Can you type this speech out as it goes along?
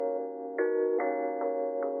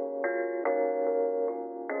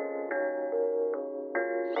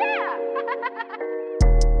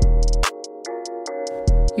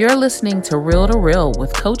You're listening to Real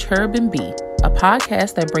with Coach Herb and B, a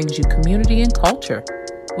podcast that brings you community and culture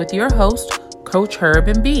with your host, Coach Herb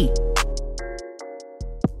and B.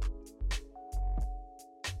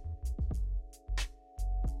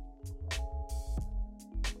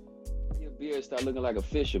 Your beard start looking like a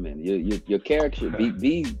fisherman. Your character,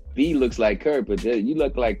 B looks like Kurt, but you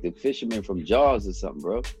look like the fisherman from Jaws or something,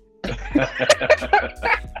 bro.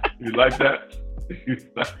 You like that?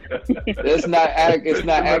 It's not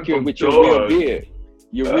accurate with your real beard.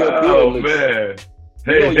 Your real beard looks. Man.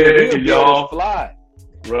 Your real y'all. Beard is fly.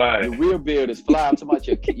 Right. Your real beard is fly. I'm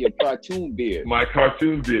talking about your cartoon beard. My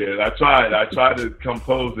cartoon beard. I tried to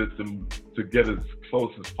compose it to get as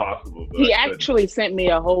close as possible. But he actually sent me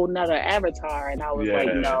a whole nother avatar, and I was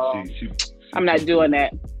like, no, I'm not doing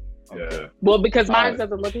that. Yeah. Well, because mine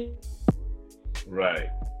doesn't look right.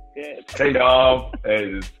 good. Hey y'all,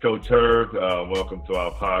 it's Coach Herb. Welcome to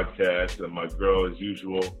our podcast. And my girl, as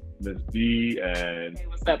usual, Miss B, and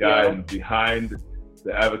What's up, the guy y'all? behind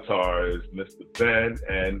the avatar is Mr. Ben,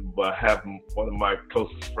 and I have one of my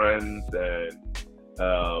closest friends and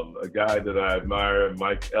a guy that I admire,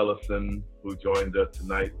 Mike Ellison, who joined us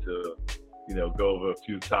tonight to, go over a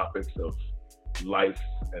few topics of life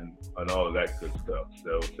and all of that good stuff.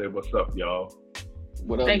 So say what's up, y'all.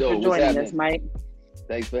 What up, Thanks though? for What's joining happening? us, Mike.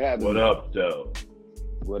 Thanks for having What me. up, Joe?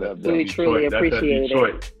 What up, We though? truly appreciate it.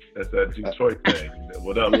 Detroit. That's that Detroit thing.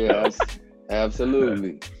 What up, Yes,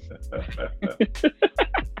 absolutely.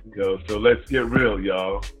 So let's get real,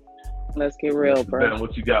 y'all. Let's get real, Mr. bro. Ben,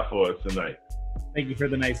 what you got for us tonight? Thank you for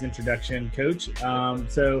the nice introduction, Coach.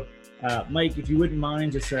 Mike, if you wouldn't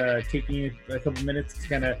mind just taking a couple minutes to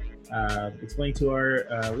kind of explain to our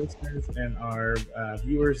listeners and our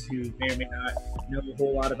viewers who may or may not know a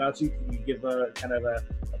whole lot about you. Can you give a kind of a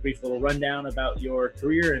brief little rundown about your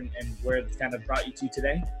career and where it's kind of brought you to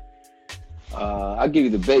today? I'll give you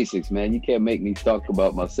the basics, man. You can't make me talk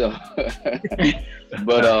about myself.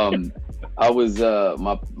 But I was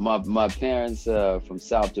my parents from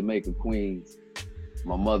South Jamaica, Queens.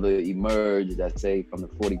 My mother emerged, I'd say, from the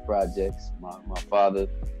 40 projects. My father,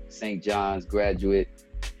 St. John's graduate,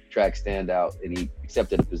 track standout, and he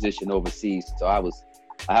accepted a position overseas. So I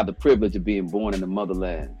have the privilege of being born in the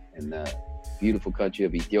motherland, in the beautiful country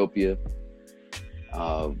of Ethiopia.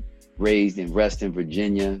 Raised in Reston,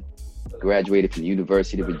 Virginia. Graduated from the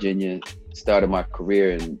University of Virginia. Started my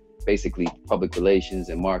career in basically public relations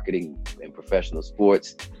and marketing and professional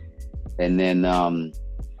sports. And then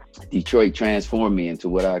Detroit transformed me into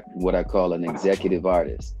what I call an executive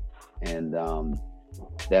artist. And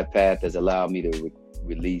that path has allowed me to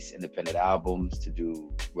release independent albums, to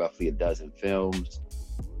do roughly a dozen films,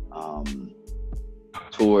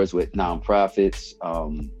 tours with nonprofits,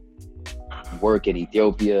 work in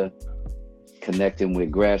Ethiopia, connecting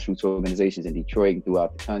with grassroots organizations in Detroit and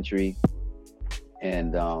throughout the country.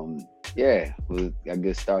 And a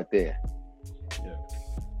good start there. Yeah.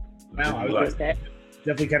 Wow, I was Like- just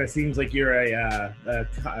definitely kind of seems like you're a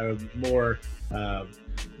more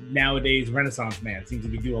nowadays Renaissance man. Seems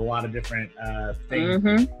like you do a lot of different things.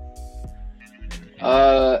 Mm-hmm.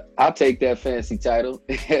 I'll take that fancy title.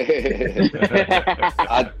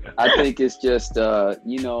 I think it's just,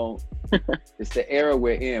 it's the era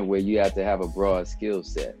we're in where you have to have a broad skill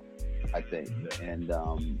set, I think. And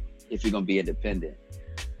if you're going to be independent.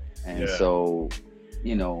 And so,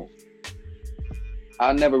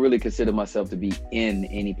 I never really consider myself to be in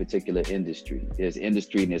any particular industry. There's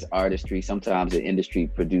industry and there's artistry. Sometimes the industry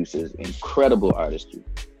produces incredible artistry.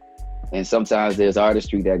 And sometimes there's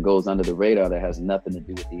artistry that goes under the radar that has nothing to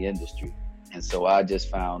do with the industry. And so I just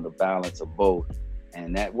found a balance of both,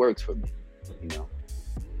 and that works for me,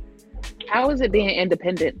 How is it being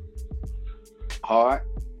independent? Hard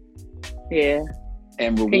Yeah.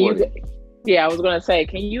 and Can rewarding. I was going to say,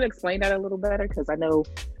 can you explain that a little better? Because I know,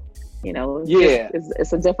 Yeah.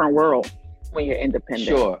 it's a different world when you're independent.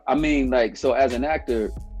 Sure. I mean, so as an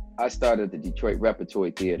actor, I started at the Detroit Repertory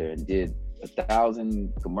Theater and did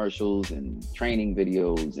 1,000 commercials and training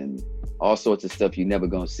videos and all sorts of stuff you're never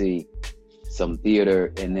gonna see. Some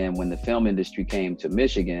theater, and then when the film industry came to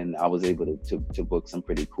Michigan, I was able to book some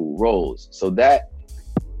pretty cool roles. So that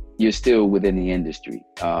you're still within the industry.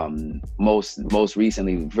 Most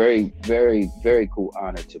recently, very, very, very cool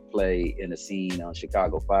honor to play in a scene on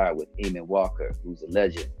Chicago Fire with Eamon Walker, who's a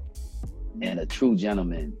legend and a true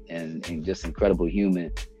gentleman and just incredible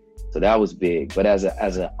human. So that was big. But as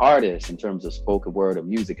an artist, in terms of spoken word or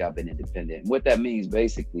music, I've been independent. And what that means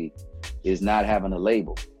basically is not having a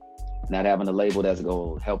label that's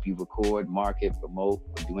going to help you record, market, promote,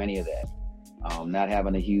 or do any of that. Not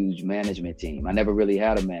having a huge management team. I never really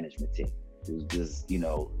had a management team. It was just,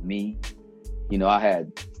 me. I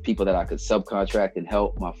had people that I could subcontract and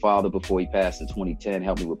help. My father, before he passed in 2010,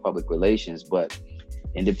 helped me with public relations. But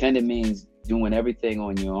independent means doing everything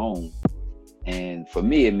on your own. And for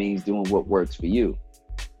me, it means doing what works for you.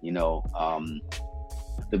 You know,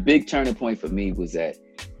 the big turning point for me was that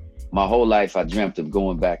my whole life I dreamt of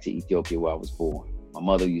going back to Ethiopia where I was born. My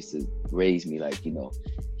mother used to raise me like, you know,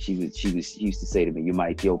 she used to say to me, "You're my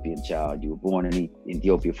Ethiopian child. You were born in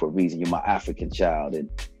Ethiopia for a reason. You're my African child." And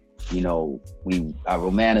you know, I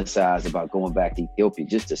romanticized about going back to Ethiopia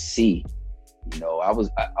just to see. You know,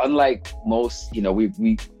 unlike most, you know,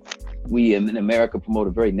 we in America promote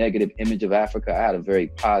a very negative image of Africa. I had a very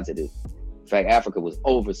positive. In fact, Africa was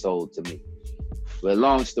oversold to me. But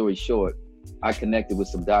long story short, I connected with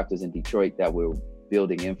some doctors in Detroit that were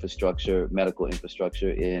building infrastructure, medical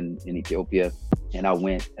infrastructure in Ethiopia. And I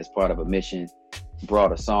went as part of a mission,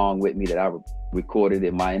 brought a song with me that I recorded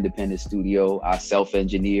in my independent studio. I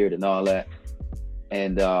self-engineered and all that.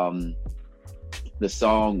 And the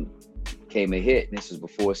song became a hit. And this was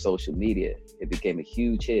before social media. It became a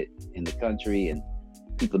huge hit in the country, and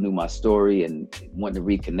people knew my story and wanted to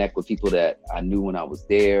reconnect with people that I knew when I was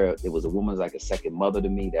there. There was a woman like a second mother to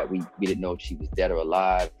me that we didn't know if she was dead or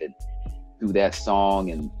alive. And through that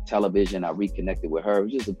song and television, I reconnected with her. It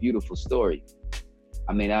was just a beautiful story.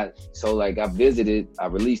 I mean, I visited, I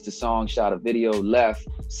released the song, shot a video, left.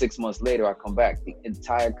 6 months later, I come back. The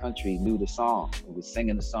entire country knew the song. It was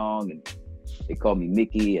singing the song, and they called me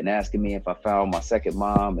Mickey and asking me if I found my second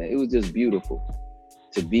mom. And it was just beautiful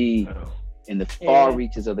to be in the far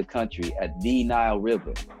reaches of the country at the Nile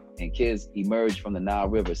River, and kids emerged from the Nile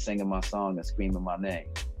River singing my song and screaming my name.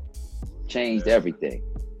 Changed everything.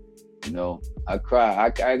 You know, I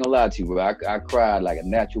cried. I ain't gonna lie to you, bro. I cried like a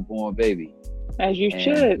natural born baby. As you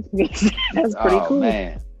should. That's pretty cool. Oh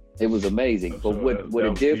man, it was amazing. But what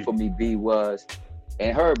it did for me, B, was,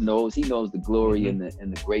 and Herb knows, he knows the glory and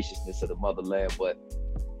the graciousness of the motherland. But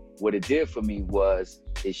what it did for me was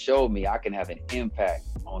it showed me I can have an impact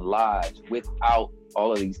on lives without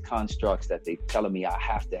all of these constructs that they telling me I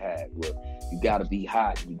have to have. Well, you gotta be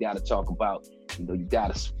hot, you gotta talk about, you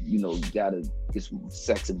gotta get some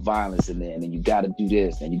sex and violence in there, and then you gotta do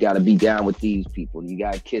this, and you gotta be down with these people, and you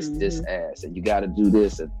gotta kiss this ass, and you gotta do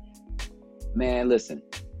this. And man, listen,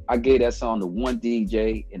 I gave that song to one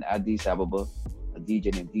DJ in Addis Ababa, a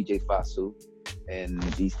DJ named DJ Fasu, and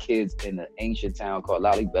these kids in an ancient town called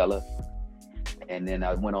Lalibela. And then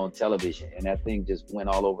I went on television, and that thing just went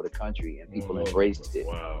all over the country, and people embraced it.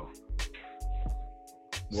 Wow.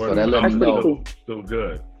 So that let me know. Still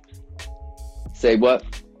good. Say what?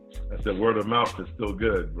 I said word of mouth is still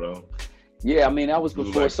good, bro. Yeah, I mean, that was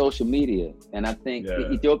before social media. And I think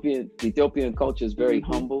the Ethiopian culture is very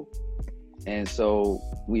humble. And so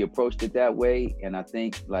we approached it that way. And I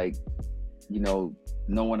think, like,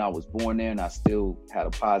 knowing I was born there and I still had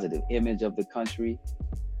a positive image of the country,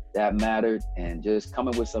 that mattered. And just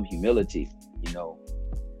coming with some humility,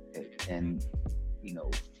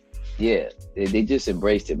 they just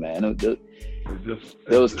embraced it, man.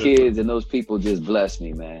 Those kids and those people just blessed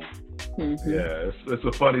me, man. Mm-hmm. Yeah, it's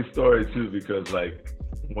a funny story too, because like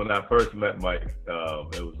when I first met Mike,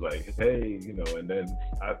 it was like, hey, and then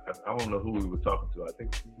I don't know who we were talking to. I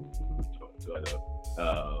think we were talking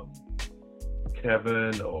to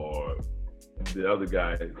Kevin or the other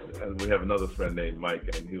guy, and we have another friend named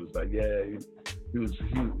Mike, and he was like, yeah,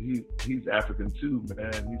 he's African too,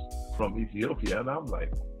 man. He's from Ethiopia, and I'm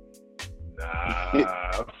like, nah,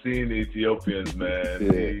 I've seen Ethiopians,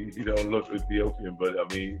 man. He don't look Ethiopian, but I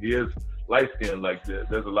mean, he is light skinned. Like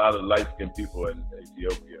there's a lot of light skinned people in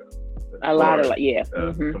Ethiopia.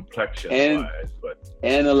 Complexion wise,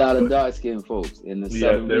 and a lot of dark skinned folks in the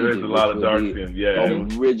southern there region, is a lot of dark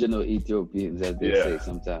skinned, original Ethiopians, as they say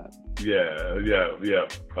sometimes. Yeah.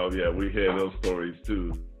 Oh yeah, we hear those stories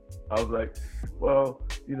too. I was like, well,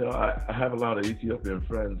 I have a lot of Ethiopian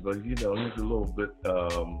friends, but he's a little bit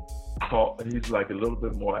tall. He's like a little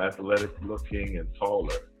bit more athletic looking and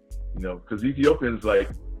taller, because Ethiopians, like,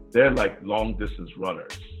 they're like long distance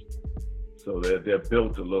runners. So they're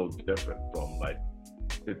built a little different from, like,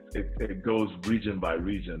 it goes region by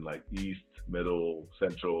region, like east, middle,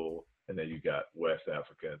 central, and then you got West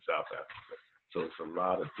Africa and South Africa. So it's a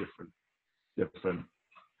lot of different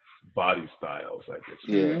body styles, I guess.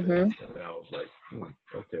 Mm-hmm. And I was like,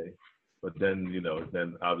 okay. But then,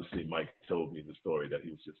 then obviously Mike told me the story that he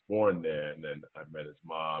was just born there, and then I met his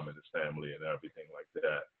mom and his family and everything like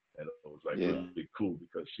that. And it was like really cool,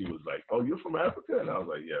 because she was like, oh, you're from Africa? And I was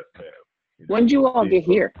like, yes, ma'am. When did you all get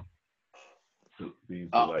here? These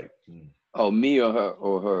were like, oh, me or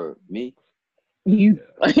her? Me? You.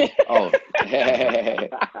 Oh.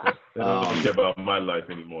 They don't care about my life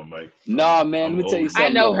anymore, Mike. Nah, man, let me tell you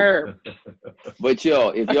something. I know Herb. But yo,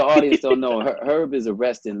 if your audience don't know, Herb is a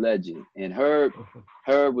wrestling legend, and Herb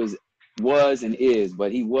was and is,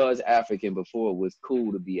 but he was African before it was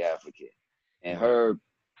cool to be African, and Herb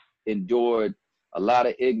endured a lot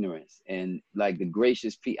of ignorance and like the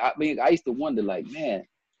gracious people. I mean, I used to wonder, like, man,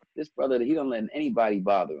 this brother, he don't let anybody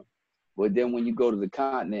bother him. But then when you go to the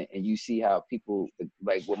continent and you see how people,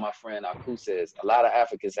 like what my friend Aku says, a lot of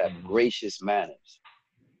Africans have gracious manners.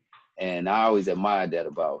 And I always admired that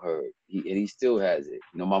about Herb. He still has it.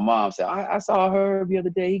 You know, my mom said, I saw Herb the other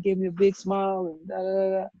day. He gave me a big smile and da da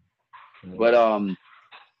da. But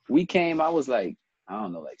we came, I was like, I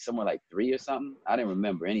don't know, like somewhere like 3 or something. I didn't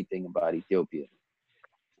remember anything about Ethiopia.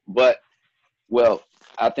 But, well,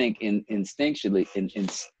 I think instinctively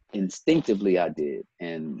I did.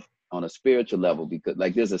 And on a spiritual level, because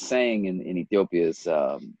like there's a saying in Ethiopia, is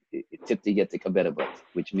tipti yet to,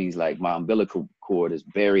 which means like my umbilical cord is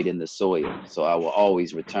buried in the soil. So I will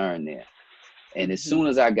always return there. And as soon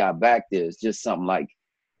as I got back there, it's just something like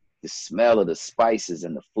the smell of the spices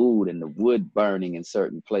and the food and the wood burning in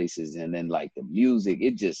certain places. And then like the music,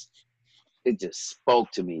 it just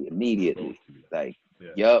spoke to me immediately. Like,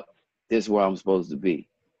 yup, this is where I'm supposed to be.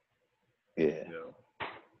 Yeah.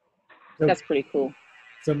 That's pretty cool.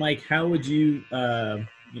 So, Mike, how would you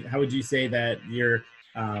say that your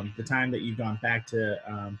the time that you've gone back to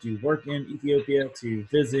do work in Ethiopia, to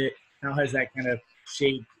visit, how has that kind of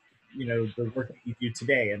shaped, the work that you do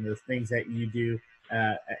today and the things that you do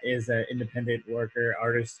as an independent worker,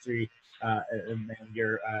 artistry, and then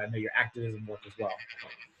your activism work as well?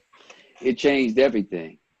 It changed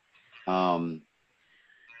everything,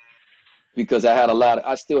 because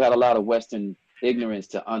I still had a lot of Western ignorance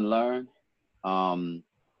to unlearn.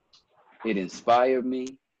 It inspired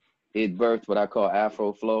me. It birthed what I call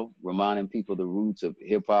Afro flow, reminding people the roots of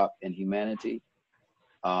hip hop and humanity.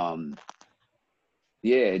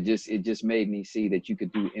 It just made me see that you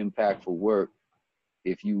could do impactful work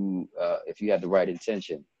if you had the right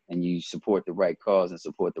intention and you support the right cause and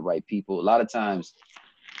support the right people. A lot of times,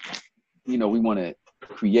 we want to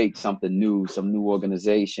create something new, some new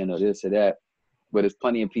organization or this or that, but there's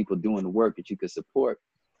plenty of people doing the work that you could support.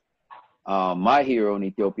 My hero in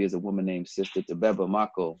Ethiopia is a woman named Sister Tebeba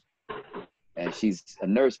Mako, and she's a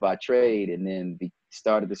nurse by trade, and then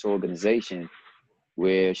started this organization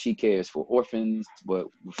where she cares for orphans, but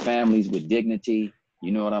families with dignity.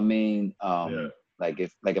 You know what I mean? Like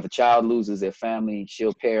if a child loses their family,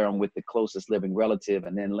 she'll pair them with the closest living relative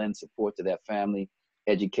and then lend support to that family,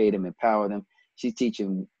 educate them, empower them. She's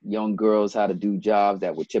teaching young girls how to do jobs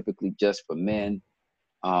that were typically just for men.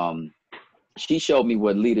 She showed me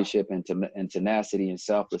what leadership and tenacity and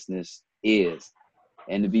selflessness is.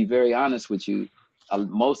 And to be very honest with you,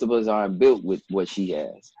 most of us aren't built with what she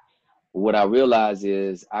has. But what I realized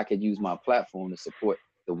is I could use my platform to support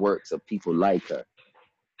the works of people like her.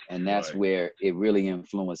 And that's where it really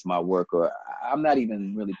influenced my work. Or I'm not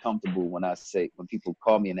even really comfortable when people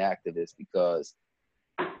call me an activist, because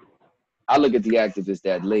I look at the activists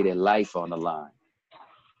that lay their life on the line.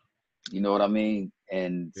 You know what I mean?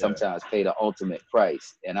 And sometimes pay the ultimate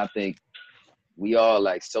price. And I think we all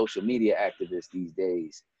like social media activists these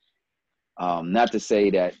days. Not to say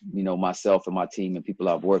that, myself and my team and people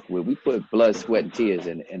I've worked with, we put blood, sweat, and tears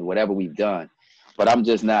in whatever we've done. But I'm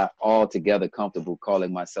just not altogether comfortable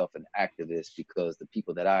calling myself an activist, because the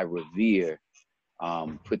people that I revere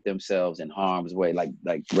put themselves in harm's way, like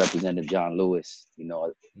Representative John Lewis,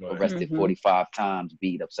 arrested 45 times,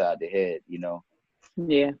 beat upside the head,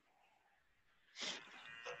 Yeah.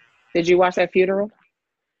 Did you watch that funeral?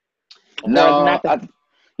 No, but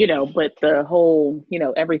the whole,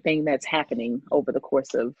 everything that's happening over the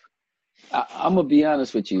course of. I'm gonna be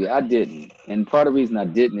honest with you, I didn't. And part of the reason I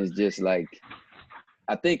didn't is just like,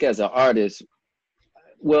 I think as an artist,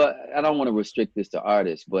 well, I don't want to restrict this to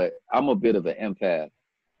artists, but I'm a bit of an empath,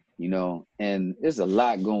 and there's a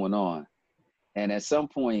lot going on. And at some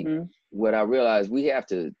point, what I realized, we have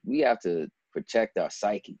to protect our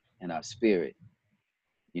psyche and our spirit.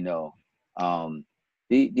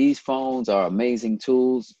 These phones are amazing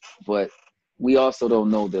tools, but we also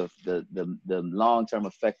don't know the long-term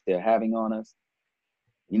effect they're having on us.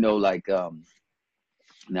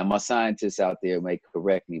 Now my scientists out there may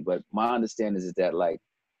correct me, but my understanding is that like,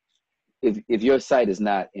 if your sight is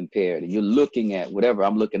not impaired and you're looking at whatever,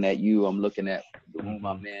 I'm looking at you, I'm looking at the room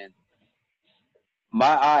I'm in,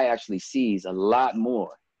 my eye actually sees a lot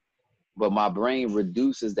more, but my brain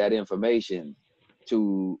reduces that information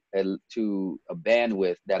to a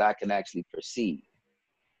bandwidth that I can actually perceive.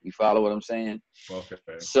 You follow what I'm saying? Okay.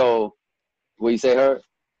 So, what you say, Herb?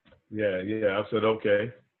 Yeah. I said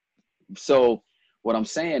okay. So what I'm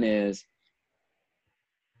saying is,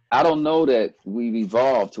 I don't know that we've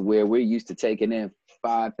evolved to where we're used to taking in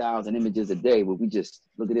 5,000 images a day, where we just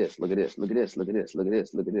look at this, look at this, look at this, look at this, look at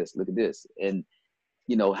this, look at this, look at this, and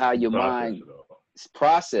how your mind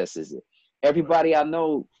processes it. Everybody I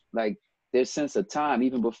know, like, their sense of time,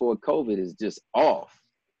 even before COVID, is just off.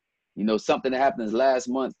 Something that happened last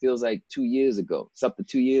month feels like 2 years ago. Something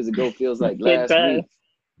 2 years ago feels like last week.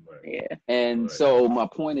 Yeah. And so my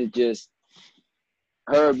point is just,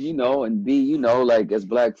 Herb, and B, like, as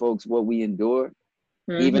Black folks, what we endure.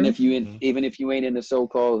 Even if you ain't in the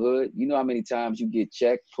so-called hood, how many times you get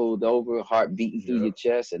checked, pulled over, heart beating through your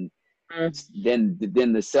chest, and then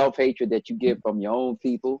the self-hatred that you get from your own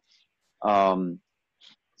people.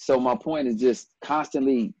 So my point is just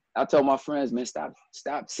constantly, I told my friends, man,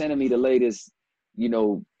 stop sending me the latest,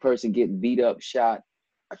 person getting beat up, shot.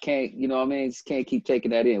 I can't, just can't keep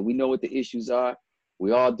taking that in. We know what the issues are.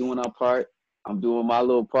 We all doing our part. I'm doing my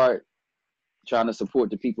little part, trying to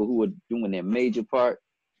support the people who are doing their major part.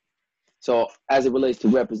 So as it relates to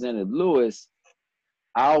Representative Lewis,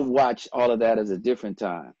 I'll watch all of that as a different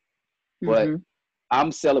time. But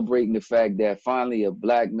I'm celebrating the fact that finally a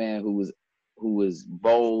Black man who was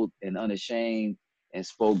bold and unashamed and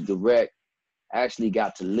spoke direct actually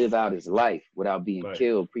got to live out his life without being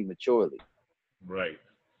killed prematurely. Right.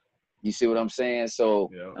 You see what I'm saying?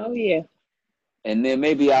 So Oh yeah. And then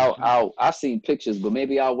maybe I've seen pictures, but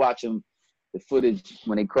maybe I'll watch the footage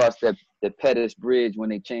when they crossed the Pettus Bridge when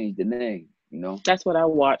they changed the name, That's what I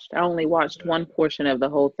watched. I only watched one portion of the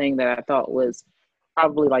whole thing that I thought was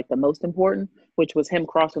probably like the most important, which was him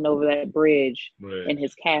crossing over that bridge in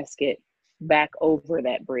his casket back over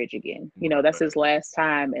that bridge again. That's his last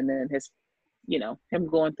time. And then his, him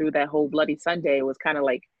going through that whole Bloody Sunday was kind of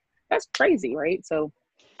like, that's crazy, right? So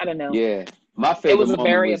I don't know. Yeah. My favorite moment was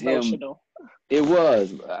very emotional. It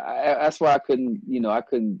was. That's why I couldn't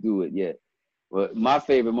do it yet. But my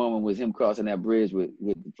favorite moment was him crossing that bridge with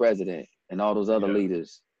the president and all those other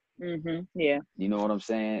leaders. Yeah. You know what I'm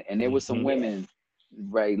saying? And there were some women,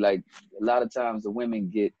 right? Like, a lot of times the women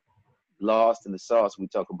get lost in the sauce when we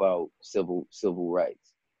talk about civil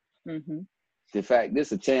rights. In fact,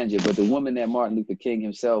 this is a tangent, but the woman that Martin Luther King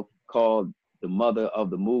himself called the mother of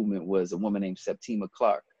the movement was a woman named Septima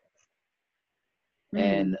Clark.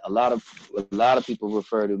 And a lot of people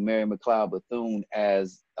refer to Mary McLeod Bethune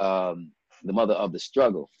as the mother of the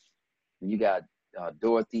struggle. And you got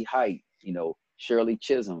Dorothy Height, Shirley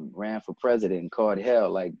Chisholm ran for president and caught hell.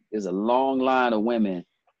 Like, there's a long line of women,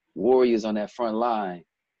 warriors on that front line.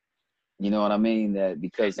 You know what I mean? That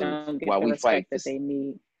because of why we fight this, they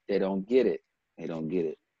need. They don't get it. They don't get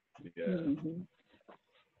it. Yeah.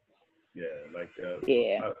 Yeah. Like.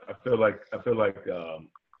 Yeah. I feel like.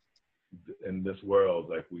 In this world,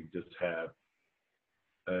 like, we just have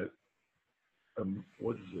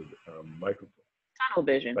what is it? Microphone. Tunnel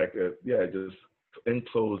vision. Like just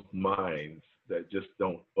enclosed minds that just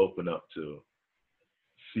don't open up to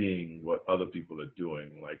seeing what other people are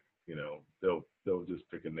doing. Like, they'll just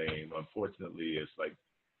pick a name. Unfortunately, it's like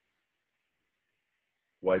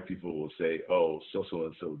white people will say, "Oh, so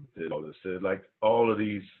and so did all this." They're like all of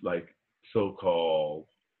these like so-called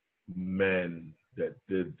men that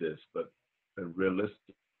did this, but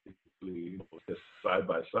realistically, just side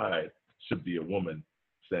by side should be a woman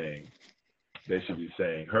saying. They should be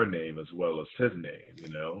saying her name as well as his name.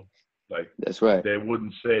 Like, that's right. They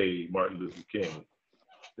wouldn't say Martin Luther King.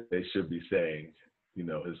 They should be saying,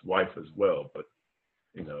 his wife as well. But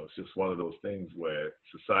it's just one of those things where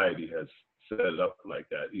society has set it up like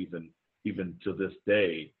that. Even to this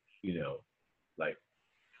day, like,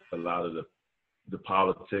 a lot of the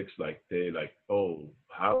politics, like, they like, oh,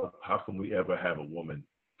 how can we ever have a woman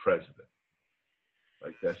president?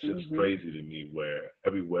 Like, that's just crazy to me, where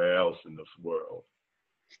everywhere else in this world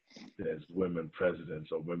there's women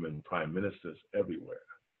presidents or women prime ministers everywhere.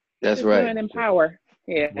 That's right. Women in power.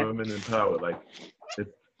 Yeah. Women in power. Like,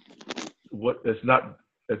 it's not,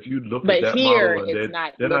 if you look but at that here, model, and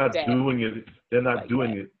they're not doing it, they're not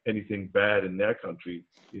doing it anything bad in their country,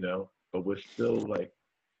 but we're still like,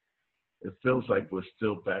 it feels like we're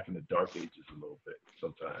still back in the dark ages a little bit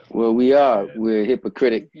sometimes. Well, we are. We're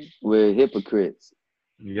hypocritic. We're hypocrites.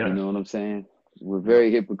 Yeah. You know what I'm saying? We're a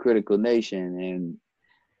very hypocritical nation. And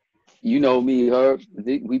you know me, Herb,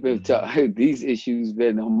 we've been talking, these issues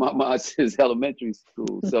been on my mind since elementary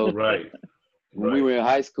school. So when we were in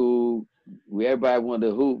high school, everybody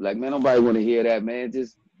wanted to hoop. Like, man, nobody want to hear that, man.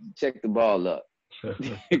 Just check the ball up.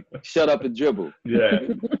 Shut up and dribble. Yeah,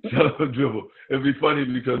 shut up and dribble. It'd be funny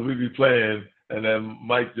because we'd be playing, and then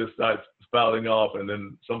Mike just starts spouting off, and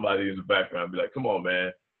then somebody in the background be like, "Come on,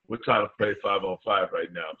 man, we're trying to play 5-on-5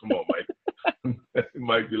 right now. Come on, Mike. He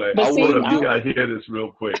might be like, But I see, want to hear this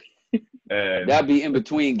real quick. And that'd be in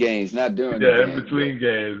between games, not during the yeah, game. in between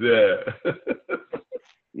games, yeah.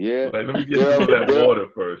 Yeah. Like, let me get some of that water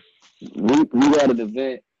first. We had an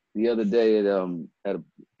event the other day at a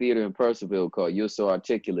theater in Purcellville called You're So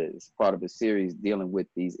Articulate. It's part of a series dealing with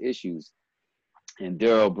these issues. And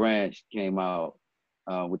Daryl Branch came out,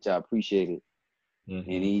 which I appreciated.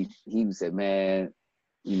 Mm-hmm. And he said, man,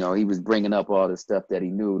 you know, he was bringing up all the stuff that he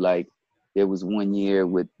knew. Like, there was one year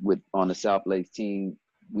with on the South Lakes team,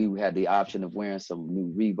 we had the option of wearing some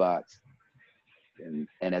new Reeboks.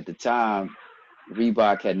 And at the time,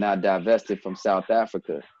 Reebok had not divested from South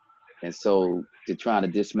Africa. And so to trying to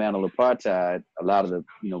dismantle apartheid, a lot of the,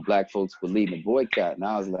 you know, black folks were leading the boycott. And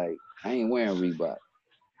I was like, I ain't wearing Reebok.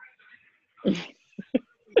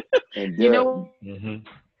 And you know mm-hmm.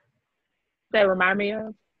 that remind me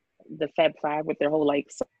of? The Fab Five with their whole like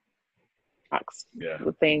socks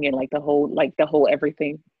thing and like the whole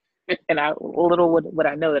everything. And I little would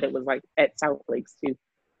I know that it was like at South Lakes too.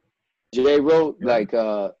 Jay wrote like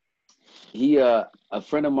he a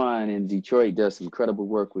friend of mine in Detroit does some incredible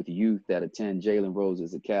work with youth that attend Jalen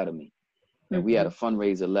Rose's Academy. And we had a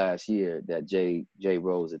fundraiser last year that Jay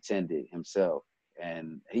Rose attended himself.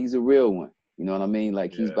 And he's a real one. You know what I mean?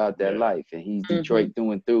 Like he's about that life, and he's Detroit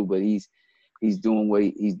through and through, but he's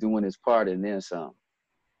doing he's doing his part and then some.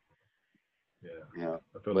 Yeah.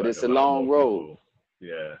 But like it's a long road.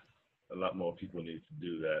 A lot more people need to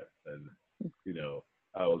do that. And you know,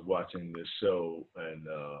 I was watching this show, and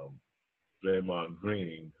Draymond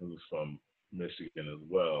Green, who's from Michigan as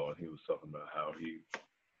well, and he was talking about how he,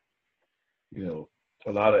 you know,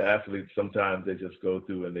 a lot of athletes, sometimes they just go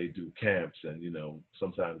through and they do camps, and, you know,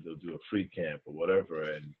 sometimes they'll do a free camp or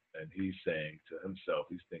whatever. And he's saying to himself,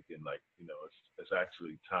 he's thinking like, you know, it's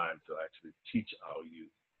actually time to actually teach our youth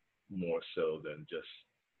more so than just,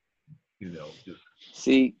 you know, just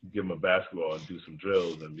give them a basketball and do some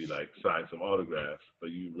drills and be like, sign some autographs. But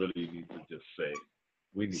you really need to just say,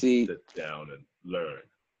 we need to sit down and learn.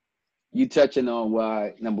 You touching on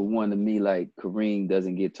why, number one, to me, like Kareem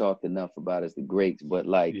doesn't get talked enough about as the greats, but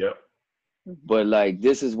like, but like,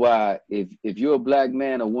 this is why if you're a black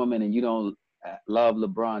man or woman and you don't love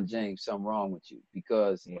LeBron James, something wrong with you,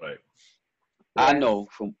 because I know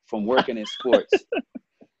from working in sports,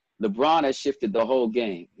 LeBron has shifted the whole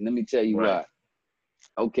game. Let me tell you why.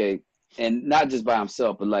 Okay, and not just by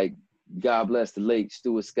himself, but like, God bless the late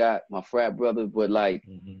Stuart Scott, my frat brother, but like,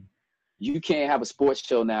 you can't have a sports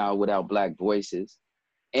show now without black voices,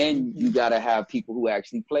 and you got to have people who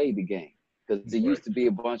actually play the game, because there used to be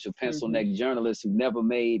a bunch of pencil neck journalists who never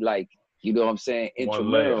made, like, you know what I'm saying,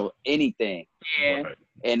 intramural anything,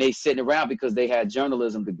 and they sitting around because they had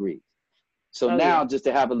journalism degrees. So now just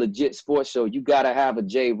to have a legit sports show, you got to have a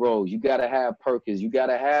Jay Rose, you got to have Perkins, you got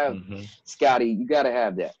to have Scotty, you got to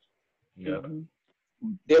have that.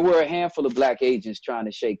 There were a handful of black agents trying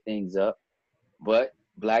to shake things up, but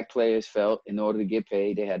black players felt in order to get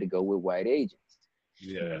paid, they had to go with white agents.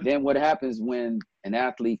 Then what happens when an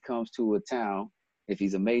athlete comes to a town, if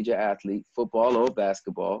he's a major athlete, football or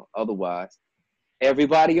basketball, otherwise,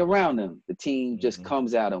 everybody around them, the team just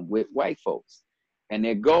comes at them with white folks. And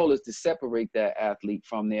their goal is to separate that athlete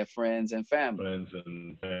from their friends and family.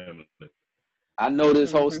 I know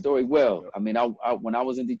this whole story well. I mean, I when I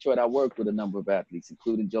was in Detroit, I worked with a number of athletes,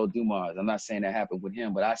 including Joe Dumars. I'm not saying that happened with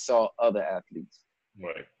him, but I saw other athletes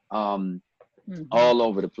all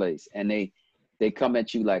over the place. And they come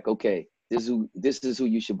at you like, okay, this is who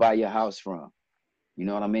you should buy your house from. You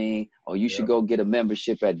know what I mean? Or you should go get a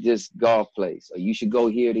membership at this golf place, or you should go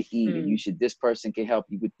here to eat, and this person can help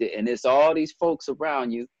you with it. And it's all these folks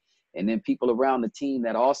around you, and then people around the team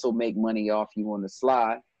that also make money off you on the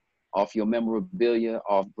slide, off your memorabilia,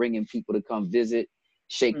 off bringing people to come visit,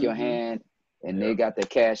 shake your hand, and they got the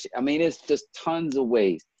cash. I mean, it's just tons of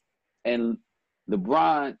ways. And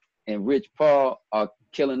LeBron and Rich Paul are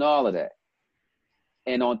killing all of that.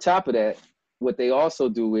 And on top of that, what they also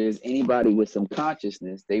do is anybody with some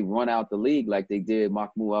consciousness, they run out the league like they did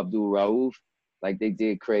Mahmoud Abdul-Rauf, like they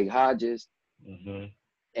did Craig Hodges.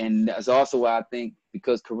 And that's also why I think,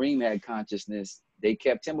 because Kareem had consciousness, they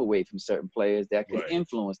kept him away from certain players that could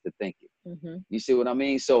influence the thinking. You see what I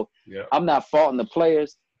mean? So I'm not faulting the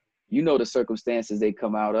players. You know the circumstances they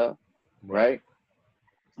come out of, right?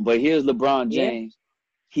 But here's LeBron James.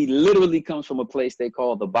 He literally comes from a place they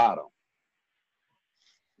call the bottom.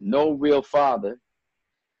 No real father,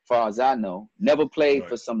 far as I know, never played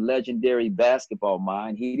for some legendary basketball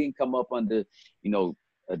mind. He didn't come up under, you know,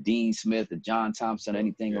 a Dean Smith, a John Thompson,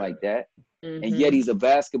 anything like that. And yet he's a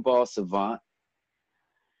basketball savant.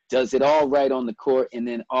 does it all right on the court, and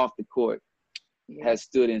then off the court has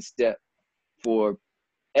stood in step for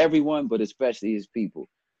everyone, but especially his people.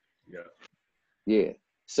 Yeah.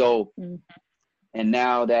 So, and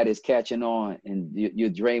now that is catching on, and your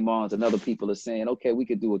Draymonds and other people are saying, okay, we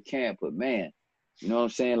could do a camp, but man, you know what I'm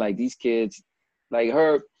saying? Like these kids, like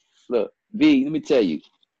Herb, look, B, let me tell you,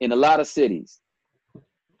 in a lot of cities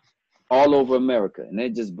all over America, and they're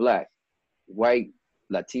just black, white,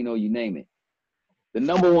 Latino, you name it. The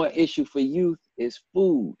number one issue for youth is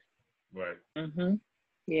food. Right.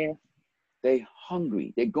 Yeah. They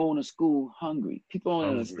hungry. They're going to school hungry. People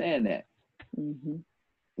don't understand that.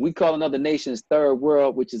 We call other nations third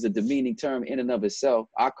world, which is a demeaning term in and of itself.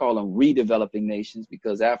 I call them redeveloping nations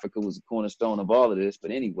because Africa was the cornerstone of all of this.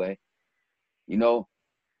 But anyway, you know,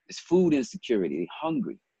 it's food insecurity. They're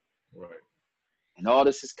hungry. Right. And all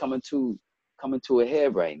this is coming to a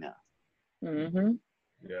head right now.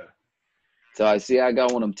 Yeah. So I see I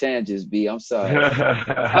got one of them tangents, B. I'm sorry.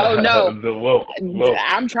 Oh, no.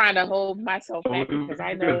 I'm trying to hold myself back because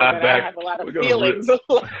I know that I have a lot of feelings. A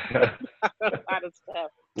lot of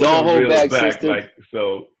stuff. Don't hold back, sister. Like,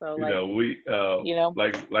 so you know, we,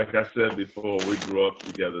 like I said before, we grew up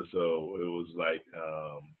together. So it was like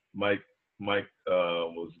Mike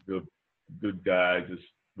was a good guy. Just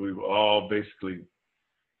we were all basically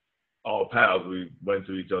all pals. We went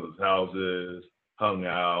to each other's houses, hung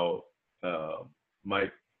out.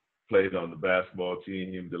 Mike played on the basketball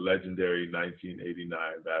team, the legendary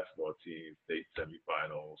 1989 basketball team, state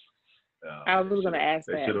semifinals. I was going to ask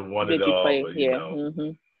they that. They should have won it all, but you know,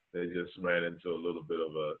 they just ran into a little bit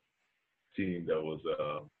of a team that was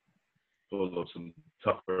full of some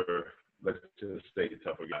tougher, let's just say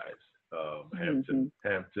tougher guys.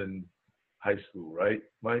 Hampton High School, right,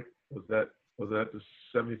 Mike? Was that the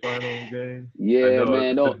semifinal game? Yeah, I know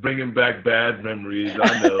man. It's bringing back bad memories.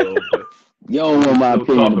 I know, but you don't want my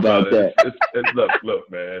opinion about that.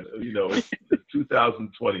 Look, man. You know, it's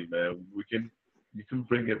 2020, man. You can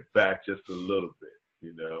bring it back just a little bit.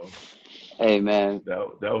 You know. Hey, man.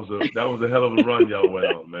 That was a hell of a run y'all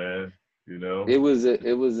went on, man. You know. It was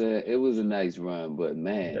a nice run, but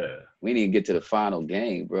man, we didn't get to the final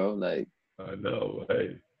game, bro. Like. I know.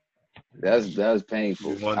 Hey. That was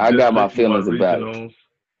painful. I got my feelings about it.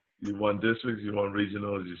 You won districts, you won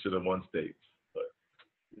regionals, you should have won states. But,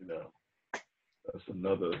 you know, that's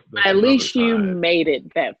another At least you made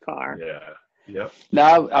it that far. Yeah. Yep.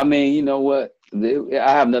 Now, I mean, you know what?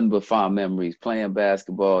 I have nothing but fond memories playing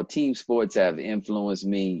basketball. Team sports have influenced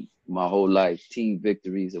me my whole life. Team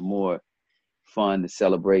victories are more fun to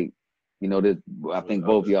celebrate. You know, I think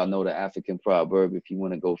both of y'all know the African proverb, if you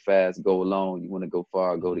want to go fast, go alone. You want to go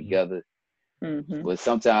far, go together. But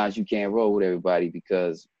sometimes you can't roll with everybody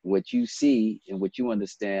because what you see and what you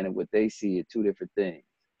understand and what they see are two different things.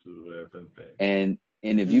 And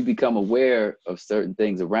if you become aware of certain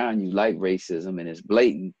things around you, like racism, and it's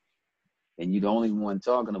blatant, and you're the only one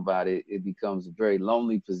talking about it, it becomes a very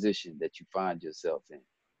lonely position that you find yourself in.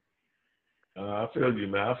 I feel you,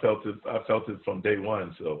 man. I felt it from day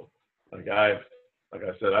one. So, like I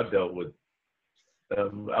said, I dealt with,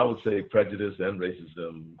 I would say, prejudice and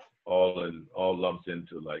racism all lumped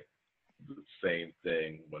into like the same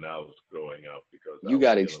thing when I was growing up because you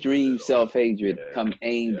got extreme self-hatred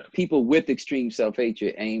aimed. People with extreme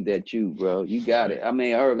self-hatred aimed at you, bro. You got it. I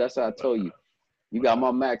mean, Herb, that's how I told you. You got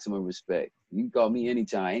my maximum respect. You can call me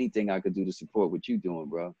anytime, anything I could do to support what you doing,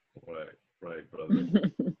 bro. Right, brother.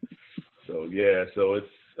 So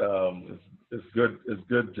it's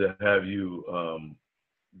good to have you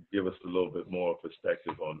give us a little bit more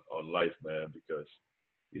perspective on life, man, because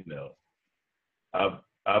you know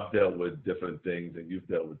I've dealt with different things and you've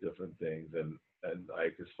dealt with different things, and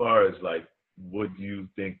like as far as like, would you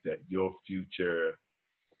think that your future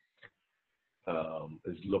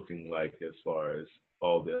is looking like as far as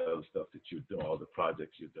all the other stuff that you're doing, all the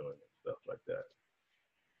projects you're doing and stuff like that?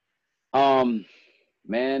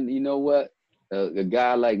 Man, you know what? A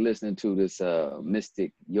guy I like listening to this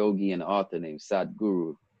mystic yogi and author named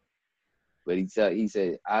Sadhguru, but he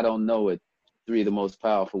said, I don't know it. 3 of the most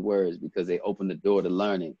powerful words because they open the door to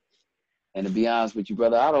learning. And to be honest with you,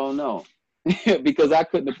 brother, I don't know because I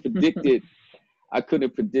couldn't have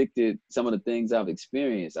predicted some of the things I've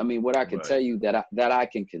experienced. I mean, what I can tell you that I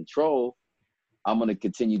can control, I'm going to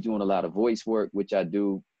continue doing a lot of voice work, which I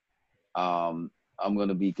do. I'm going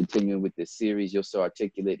to be continuing with this series, You're So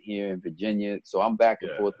Articulate, here in Virginia. So I'm back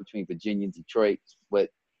and forth between Virginia and Detroit.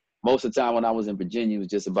 But most of the time when I was in Virginia, it was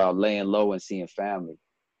just about laying low and seeing family.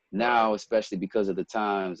 Now, especially because of the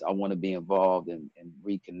times, I want to be involved and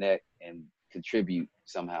reconnect and contribute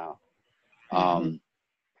somehow.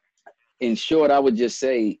 In short, I would just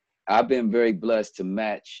say I've been very blessed to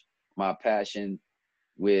match my passion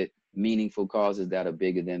with meaningful causes that are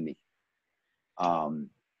bigger than me.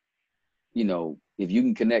 You know, if you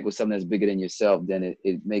can connect with something that's bigger than yourself, then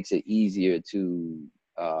it makes it easier to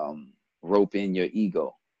rope in your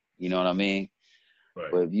ego. You know what I mean? Right.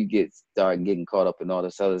 But if you start getting caught up in all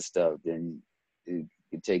this other stuff, then it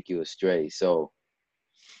could take you astray. So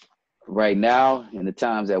right now, in the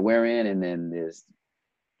times that we're in, and then there's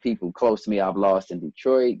people close to me I've lost in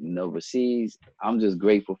Detroit and overseas, I'm just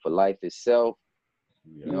grateful for life itself.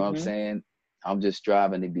 Yeah. You know what I'm saying? I'm just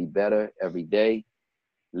striving to be better every day,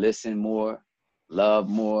 listen more, love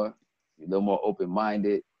more, a little more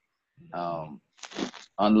open-minded,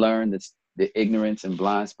 unlearn the ignorance and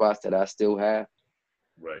blind spots that I still have.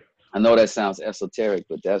 Right. I know that sounds esoteric,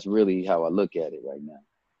 but that's really how I look at it right now.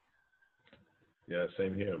 Yeah,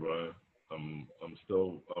 same here, bro. I'm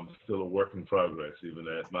still a work in progress, even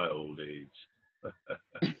at my old age.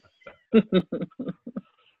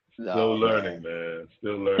 Still learning, man.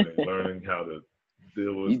 Still learning how to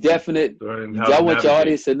deal with. I want your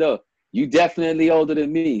audience to know, you definitely older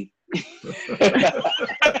than me.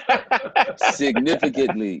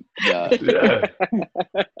 Significantly. Yeah.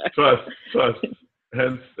 Trust.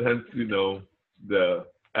 Hence, you know, the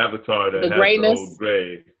avatar that has greatness. the old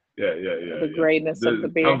gray. Yeah. The greatness of the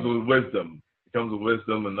beard. Comes with wisdom. It comes with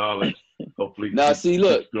wisdom and knowledge. Hopefully, now see,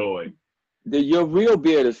 look, growing. Your real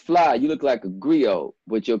beard is fly. You look like a griot,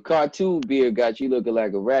 but your cartoon beard got you looking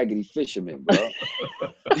like a raggedy fisherman, bro.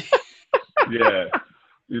 Yeah.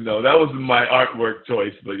 You know, that was my artwork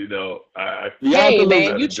choice, but you know, hey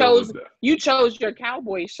man, you chose your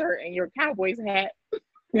cowboy shirt and your cowboy's hat,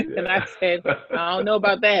 and I said, I don't know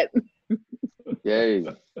about that. Yay.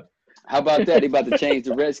 How about that? They about to change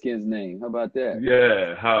the Redskins name. How about that?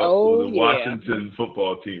 Yeah, Washington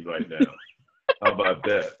football team right now. How about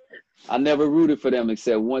that? I never rooted for them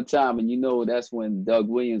except one time, and you know that's when Doug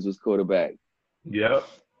Williams was quarterback. Yep.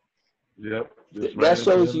 That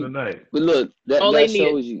shows you. Tonight. But look, that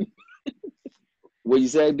shows you. What you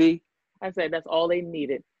say, B? I said that's all they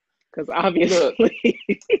needed, because obviously. Look,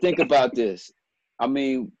 think about this. I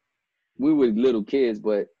mean, we were little kids,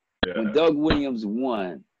 but when Doug Williams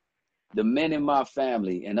won, the men in my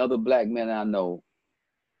family and other black men I know,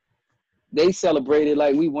 they celebrated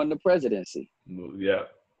like we won the presidency. Yeah.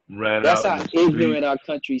 That's how ignorant our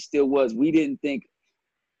country still was.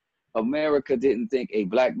 America didn't think a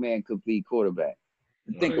black man could be quarterback.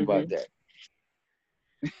 Think about that.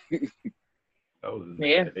 That was in the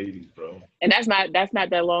 80s, bro. And that's not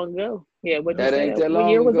that long ago. Yeah, that ain't that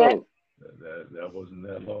long ago. Was that? That wasn't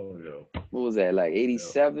that long ago. What was that, like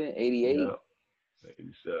 87, 88? Yeah.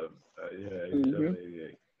 87. 87,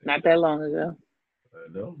 88. Not that long ago.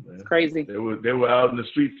 I know, man. It's crazy. They were out in the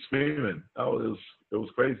street screaming. It was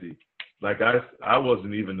crazy. Like I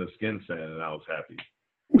wasn't even a Skins fan, and I was happy.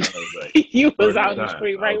 I was like, you was out in the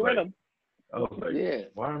street right with them. I was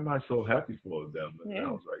like, why am I so happy for them? And I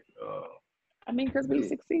was like, I mean, because we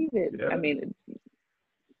succeeded. Yeah. I mean,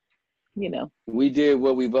 you know, we did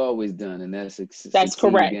what we've always done, and that's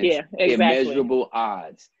correct. Yeah, exactly. Immeasurable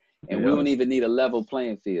odds, and we don't even need a level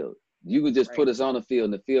playing field. You could just put us on the field,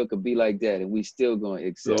 and the field could be like that, and we still going to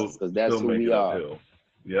excel because that's who we are.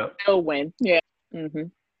 Yeah, still win. Yeah. Mm-hmm.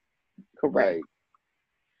 Correct. Right.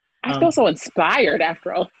 I feel so inspired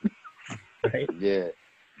after all. Right. Yeah.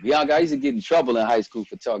 Bianca, I used to get in trouble in high school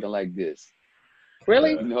for talking like this.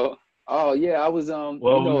 Really? You know? Oh yeah, I was well,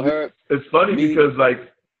 you know, her. It's funny because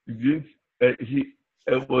like it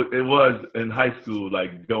was in high school,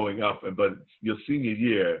 like going up, but your senior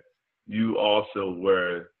year, you also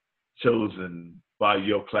were chosen by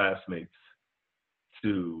your classmates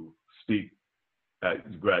to speak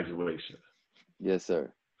at graduation. Yes,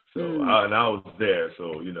 sir. So I was there,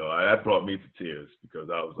 so you know that brought me to tears because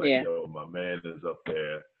I was like, yo, my man is up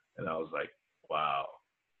there, and I was like, wow.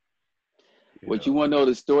 You want to know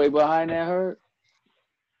the story behind that, Herb?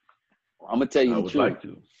 I'm gonna tell you the truth. I would like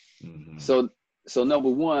to. Mm-hmm. So number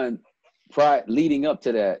one, leading up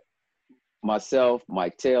to that, myself,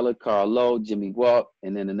 Mike Taylor, Carlo, Jimmy Walk,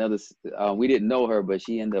 and then another. We didn't know her, but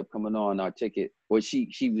she ended up coming on our ticket. Well, she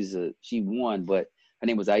won, but her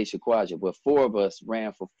name was Aisha Kwaja. But four of us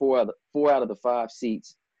ran for four out of the 5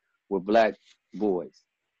 seats were black boys,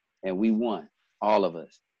 and we won, all of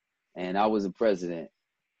us. And I was the president,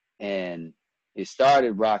 and it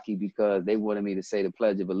started rocky because they wanted me to say the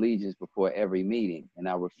Pledge of Allegiance before every meeting, and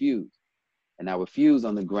I refused. And I refused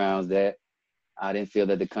on the grounds that I didn't feel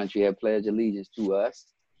that the country had pledged allegiance to us,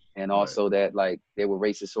 and also that like there were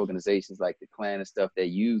racist organizations like the Klan and stuff that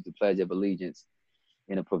used the Pledge of Allegiance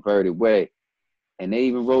in a perverted way. And they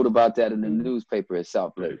even wrote about that in the newspaper at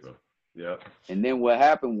South Place. Yeah. And then what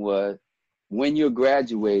happened was, when you're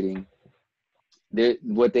graduating,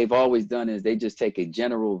 what they've always done is they just take a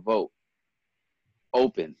general vote,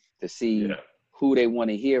 open, to see who they want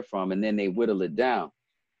to hear from, and then they whittle it down.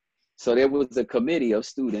 So there was a committee of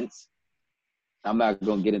students. I'm not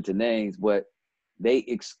going to get into names, but they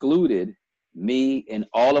excluded me and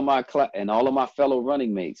all of my fellow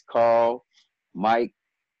running mates, Carl, Mike.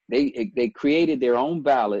 They created their own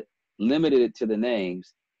ballot, limited it to the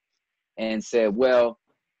names, and said, well,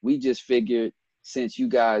 we just figured since you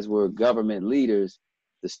guys were government leaders,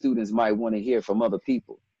 the students might want to hear from other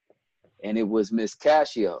people. And it was Miss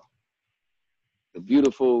Cascio, the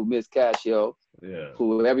beautiful Miss Cascio,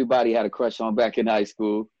 who everybody had a crush on back in high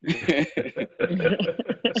school. She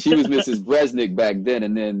was Mrs. Bresnick back then,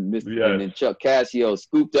 and then and then Chuck Cascio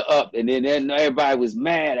scooped her up, and then everybody was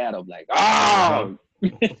mad at him, like, oh,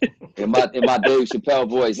 in my Dave Chappelle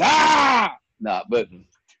voice, ah, nah, but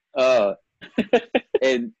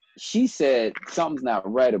and she said something's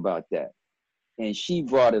not right about that, and she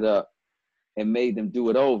brought it up and made them do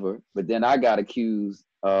it over. But then I got accused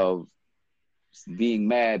of being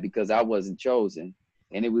mad because I wasn't chosen,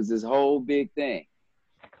 and it was this whole big thing.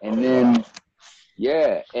 And then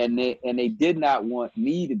and they did not want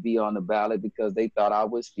me to be on the ballot because they thought I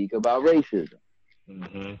would speak about racism.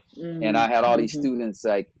 And I had all these students,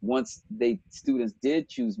 like, once students did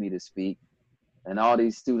choose me to speak, and all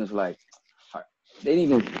these students were like, they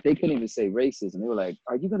couldn't even say racism. They were like,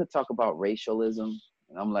 are you going to talk about racialism?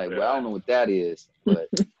 And I'm like, well, I don't know what that is, but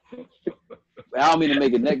I don't mean to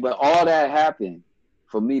make a neck, but all that happened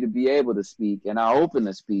for me to be able to speak. And I opened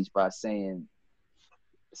the speech by saying,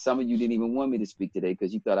 some of you didn't even want me to speak today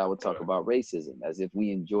because you thought I would talk about racism, as if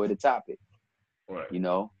we enjoy the topic. You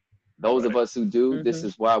know, those of us who do, this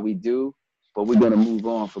is why we do, but we're going to move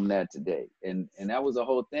on from that today. And that was the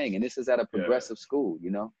whole thing. And this is at a progressive school,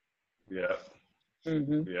 you know? Yeah,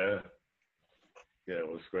 it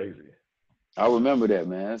was crazy. I remember that,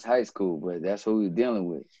 man. That's high school, but that's who we were dealing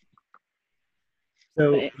with.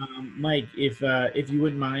 So, Mike, if you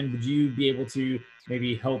wouldn't mind, would you be able to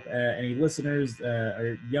maybe help any listeners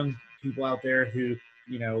or young people out there who,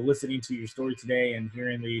 you know, listening to your story today and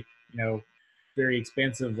hearing the, you know, very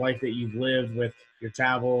expansive life that you've lived with your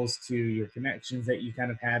travels to your connections that you kind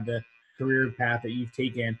of had, the career path that you've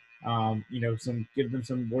taken, you know, give them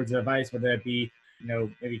some words of advice, whether that be, you know,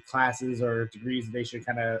 maybe classes or degrees that they should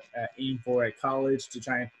kind of aim for at college to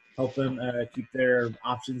try and help them keep their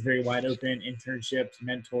options very wide open, internships,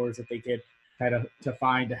 mentors that they could kind of to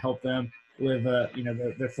find to help them live, you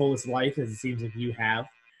know, their fullest life, as it seems like you have.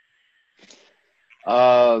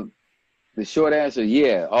 The short answer,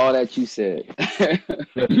 all that you said.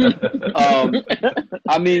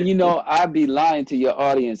 I mean, you know, I'd be lying to your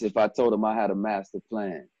audience if I told them I had a master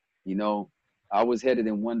plan. You know, I was headed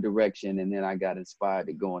in one direction, and then I got inspired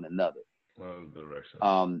to go in another.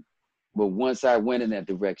 But once I went in that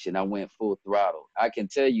direction, I went full throttle. I can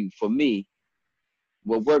tell you, for me,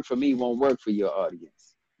 what worked for me won't work for your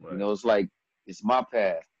audience. You know, it's like, it's my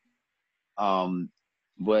path.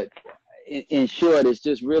 But in short, it's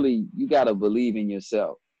just really, you got to believe in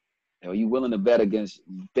yourself. You know, you're willing to bet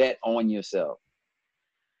on yourself.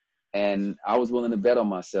 And I was willing to bet on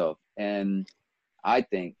myself. And I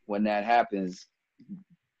think when that happens,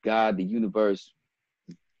 God, the universe,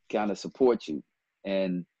 kind of supports you.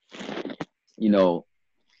 And, you know,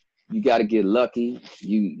 you got to get lucky.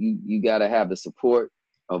 You got to have the support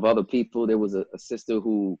of other people. There was a sister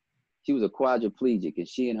who, she was a quadriplegic, and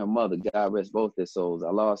she and her mother, God rest both their souls. I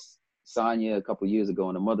lost Sonia a couple years ago,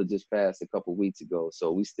 and the mother just passed a couple weeks ago.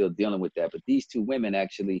 So we still dealing with that. But these two women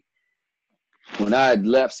actually, when I had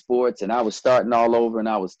left sports and I was starting all over and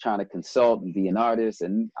I was trying to consult and be an artist,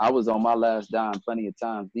 and I was on my last dime plenty of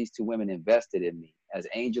times, these two women invested in me as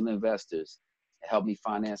angel investors to help me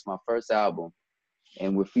finance my first album,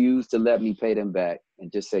 and refused to let me pay them back,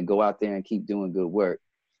 and just said, go out there and keep doing good work.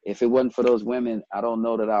 If it wasn't for those women, I don't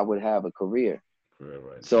know that I would have a career.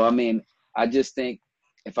 So, I mean, I just think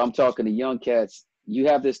if I'm talking to young cats, you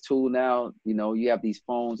have this tool now, you know, you have these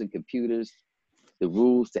phones and computers. The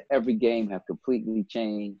rules to every game have completely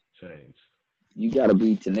changed. You got to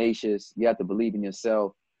be tenacious. You have to believe in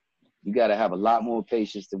yourself. You got to have a lot more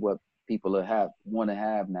patience than what people want to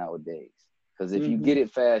have nowadays. Because if you get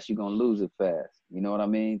it fast, you're going to lose it fast. You know what I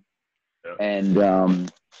mean?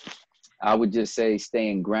 And I would just say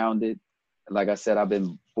staying grounded. Like I said, I've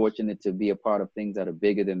been fortunate to be a part of things that are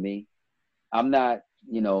bigger than me. I'm not,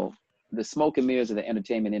 you know, the smoke and mirrors of the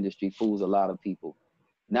entertainment industry fools a lot of people.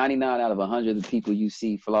 99 out of 100 of the people you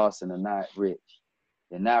see flossing are not rich.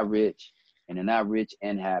 They're not rich, and they're not rich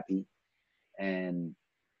and happy. And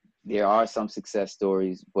there are some success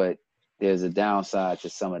stories, but there's a downside to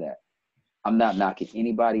some of that. I'm not knocking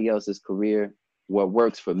anybody else's career. What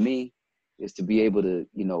works for me is to be able to,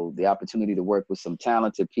 you know, the opportunity to work with some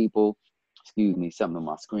talented people. Excuse me, something on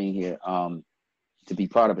my screen here. To be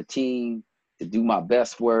part of a team, to do my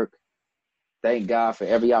best work. Thank God for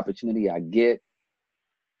every opportunity I get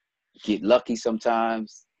lucky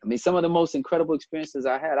sometimes. I mean, some of the most incredible experiences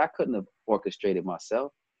I had, I couldn't have orchestrated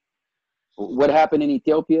myself. What happened in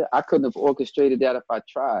Ethiopia, I couldn't have orchestrated that if I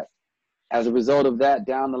tried. As a result of that,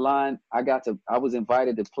 down the line, I was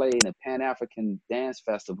invited to play in a Pan-African dance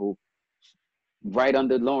festival right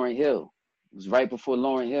under Lauryn Hill. It was right before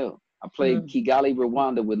Lauryn Hill. I played Kigali,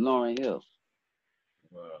 Rwanda with Lauryn Hill.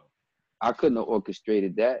 Wow. I couldn't have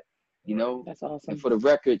orchestrated that, you know? That's awesome. And for the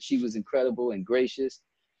record, she was incredible and gracious.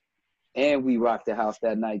 And we rocked the house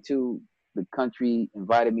that night too. The country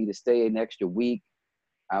invited me to stay an extra week.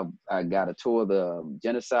 I got a tour of the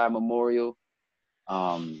Genocide Memorial.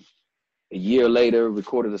 A year later,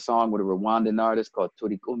 recorded a song with a Rwandan artist called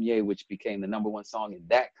Turikumye, which became the #1 song in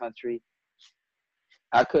that country.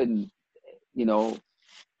 I couldn't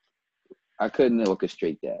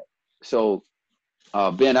orchestrate that. So,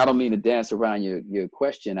 Ben, I don't mean to dance around your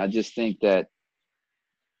question. I just think that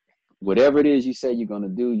whatever it is you say you're going to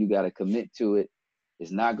do, you got to commit to it.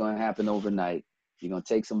 It's not going to happen overnight. You're going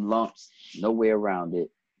to take some lumps, no way around it.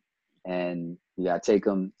 And you got to take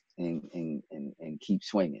them and keep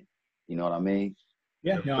swinging. You know what I mean?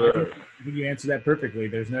 Yeah, no, I think you answered that perfectly.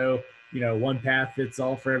 There's no, one path fits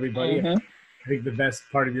all for everybody. Mm-hmm. I think the best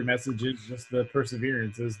part of your message is just the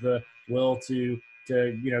perseverance, is the will to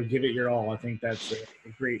give it your all. I think that's a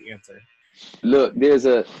great answer. Look,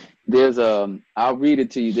 I'll read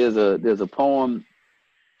it to you. There's a poem,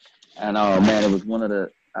 and oh man, it was one of the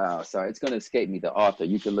sorry, it's gonna escape me, the author.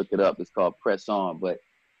 You can look it up. It's called Press On. But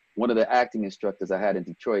one of the acting instructors I had in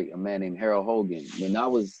Detroit, a man named Harold Hogan, when I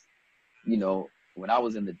was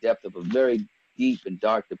in the depth of a very deep and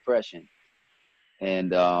dark depression,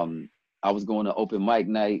 and I was going to open mic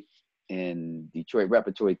night in Detroit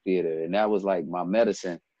Repertory Theater, and that was like my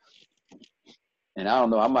medicine. And I don't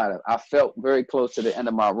know, I felt very close to the end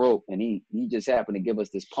of my rope, and he just happened to give us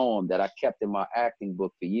this poem that I kept in my acting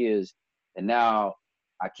book for years. And now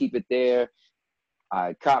I keep it there.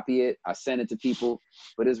 I copy it. I send it to people,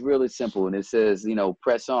 but it's really simple. And it says,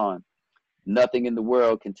 press on. Nothing in the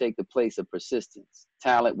world can take the place of persistence.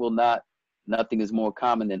 Talent will not. Nothing is more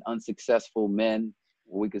common than unsuccessful men,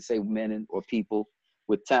 or we could say men or people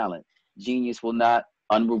with talent. Genius will not.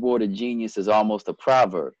 Unrewarded genius is almost a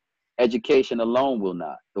proverb. Education alone will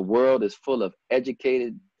not. The world is full of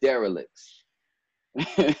educated derelicts.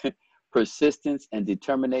 Persistence and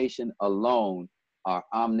determination alone are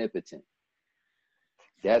omnipotent.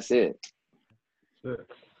 That's it. Yes,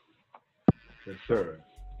 sir.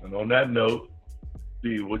 And on that note,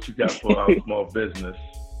 Steve, what you got for our small business?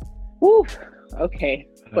 Woo. Okay,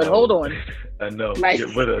 but hold on. I know. Mike.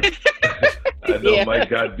 Get with us. I know yeah. Mike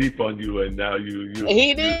got deep on you, and now you.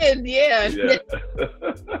 He did, yeah. Yeah.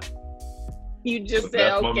 You just but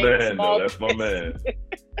said, that's okay, my man, small that's my man.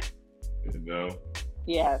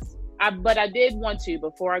 Yes. But I did want to,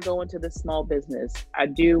 before I go into the small business, I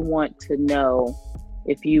do want to know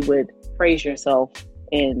if you would praise yourself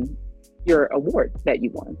in your award that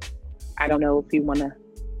you won. I don't know if you want to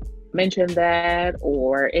mention that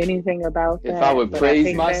or anything about that. If I would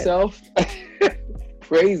praise myself,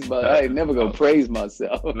 I ain't never gonna praise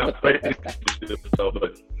myself. Not praising yourself,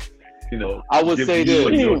 but I would say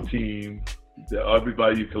this: your team,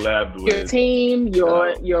 everybody you collabed with, your team,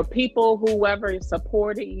 your people, whoever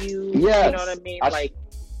supported you. Yes, you know what I mean.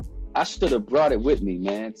 I should have brought it with me,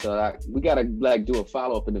 man. So we gotta do a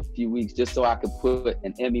follow up in a few weeks, just so I could put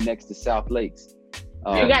an Emmy next to South Lakes.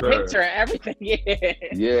 You got picture and everything, yeah.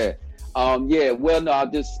 Yeah. Yeah. Well, no, I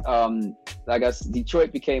just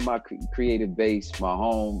Detroit became my creative base, my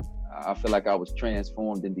home. I feel like I was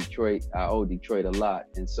transformed in Detroit. I owe Detroit a lot,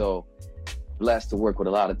 and so blessed to work with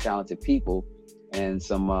a lot of talented people and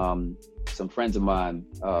some friends of mine,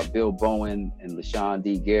 Bill Bowen and LaShawn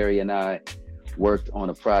D. Gary, and I worked on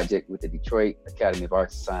a project with the Detroit Academy of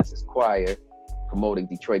Arts and Sciences Choir, promoting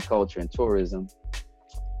Detroit culture and tourism.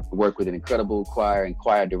 I worked with an incredible choir and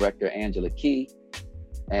choir director, Angela Key,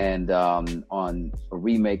 and on a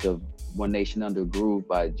remake of One Nation Under a Groove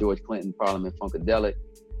by George Clinton, Parliament Funkadelic.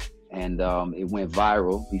 And it went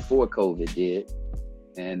viral before COVID did.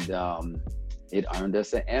 And it earned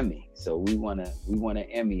us an Emmy. So we won an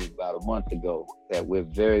Emmy about a month ago that we're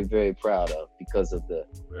very, very proud of because of the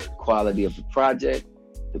quality of the project,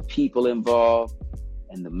 the people involved,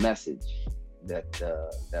 and the message that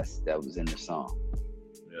was in the song.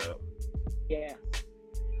 Yeah. Yeah.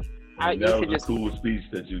 That was a cool speech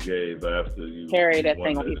that you gave after you carry that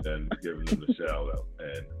thing and giving them the shout out.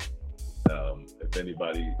 And if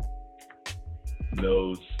anybody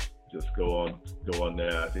knows, just go on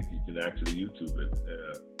there. I think you can actually YouTube it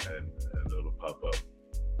and it'll pop up.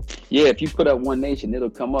 Yeah, if you put up One Nation, it'll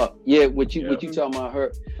come up. Yeah, what you talking about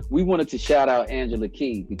her? We wanted to shout out Angela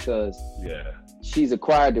Key because she's a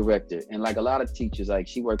choir director, and like a lot of teachers, like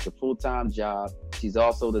she works a full-time job. She's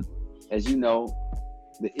also as you know,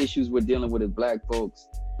 the issues we're dealing with as Black folks.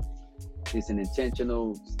 It's an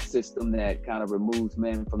intentional system that kind of removes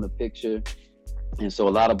men from the picture. And so a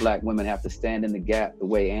lot of Black women have to stand in the gap the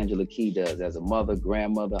way Angela Key does as a mother,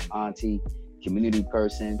 grandmother, auntie, community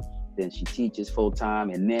person. Then she teaches full time,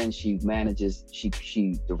 and then she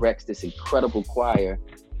directs this incredible choir,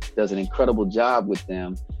 does an incredible job with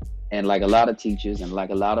them. And like a lot of teachers and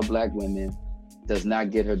like a lot of Black women, does not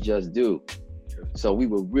get her just due. So we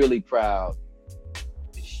were really proud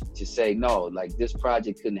to say, no, like this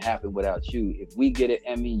project couldn't happen without you. If we get an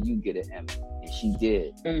Emmy, you get an Emmy. And she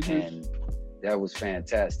did. Mm-hmm. And that was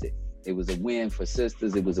fantastic. It was a win for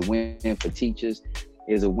sisters. It was a win for teachers.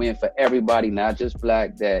 It was a win for everybody, not just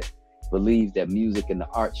Black, that believes that music and the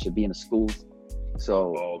arts should be in the schools.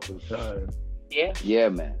 So all the time. Yeah. Yeah,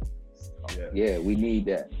 man. Yeah, we need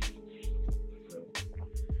that.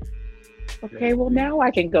 Okay, well now I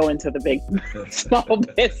can go into the big small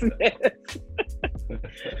business.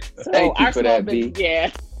 So thank you for that, B.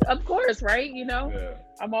 Yeah, of course, right? You know,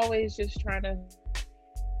 I'm always just trying to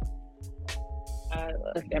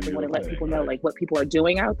lift everyone and let people know like what people are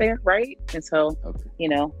doing out there, right? And so, you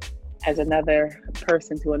know, as another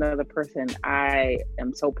person to another person, I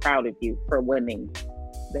am so proud of you for winning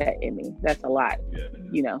that Emmy. That's a lot,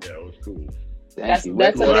 you know. Yeah, it was cool. That's a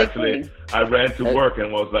big actually, thing. I ran to work and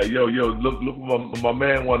was like, yo, look, my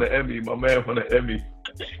man won an Emmy. My man won an Emmy.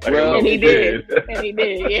 Like, well, and he did. And he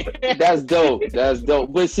did, yeah. That's dope. That's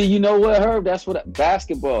dope. But see, you know what, Herb? That's what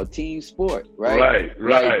basketball, team sport, right?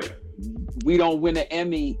 Right. Like, we don't win an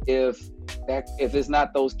Emmy if it's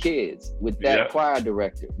not those kids, with that choir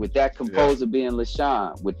director, with that composer being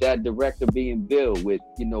LaShawn, with that director being Bill, with,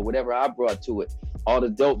 you know, whatever I brought to it, all the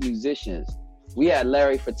dope musicians. We had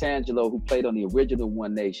Larry Fratangelo, who played on the original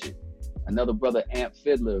One Nation. Another brother, Amp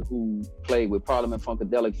Fiddler, who played with Parliament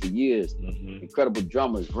Funkadelic for years. Mm-hmm. Incredible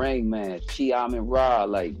drummers, Rain Man, Chi Amin Ra,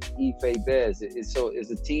 like Ife Bez. It's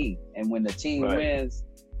a team. And when the team wins,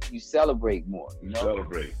 you celebrate more. You know?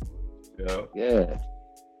 Celebrate. Yeah.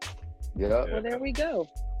 Well, there we go.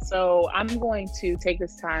 So I'm going to take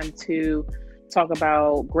this time to talk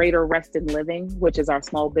about Greater Reston Living, which is our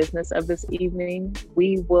small business of this evening.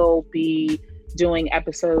 We will be doing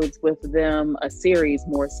episodes with them, a series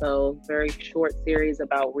more so, very short series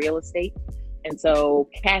about real estate. And so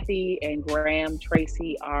Kathy and Graham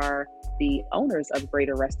Tracy are the owners of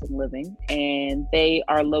Greater Reston Living, and they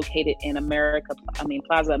are located in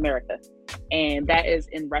Plaza America. And that is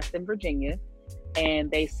in Reston, Virginia. And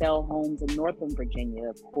they sell homes in Northern Virginia,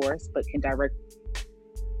 of course, but can direct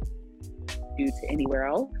you to anywhere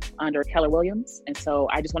else under Keller Williams. And so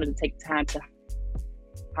I just wanted to take time to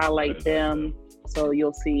highlight them. So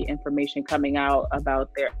you'll see information coming out about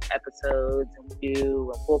their episodes, and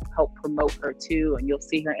we'll help promote her too. And you'll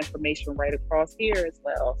see her information right across here as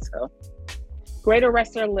well. So Greater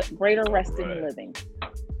Reston Living.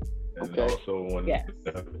 And also when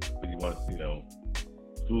you want, you know,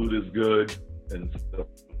 food is good and stuff,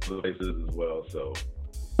 places as well. So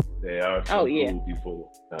they are some cool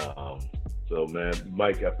people. So man,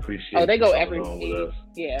 Mike, I appreciate. They go every week.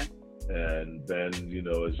 Yeah. And Ben, you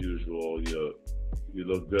know, as usual, you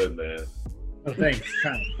look good, man. Oh, thanks.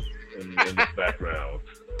 in the background.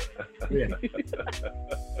 Yeah.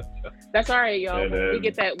 That's all right, y'all.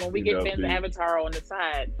 When we get Ben's avatar on the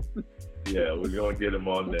side. Yeah, we're gonna get him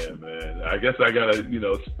on there, man. I guess I gotta, you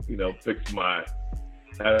know, fix my.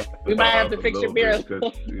 We might have to fix your beard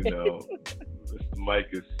because you know, Mike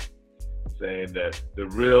is saying that the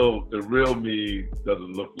real me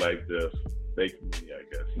doesn't look like the fake me, I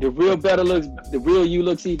guess. The real you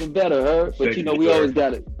looks even better, huh? But you know, we always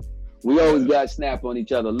got snap on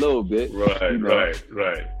each other a little bit. Right, you know?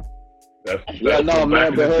 right. That's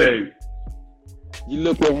man, but you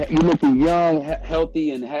looking young,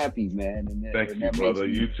 healthy, and happy, man. And thank you, brother.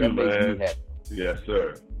 You too, man. Yes,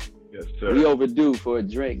 sir. Yes, sir. We overdue for a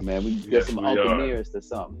drink, man. We get some Uncle Nearest or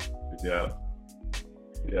something.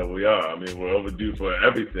 Yeah, we are. I mean, we're overdue for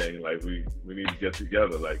everything. Like, we need to get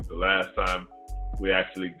together. Like, the last time we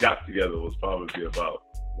actually got together was probably about,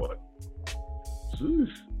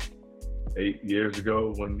 8 years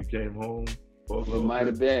ago when we came home. It might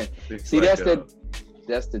have been. That's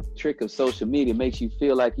the trick of social media. It makes you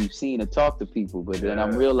feel like you've seen or talked to people, but then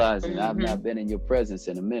I'm realizing I've not been in your presence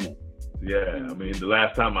in a minute. Yeah, I mean, the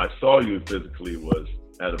last time I saw you physically was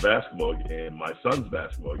at a basketball game, my son's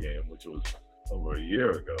basketball game, which was over a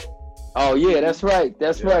year ago. Oh yeah, that's right.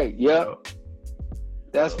 That's right. Yep.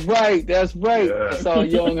 That's right. That's right. Yeah. I saw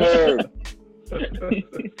young Herb.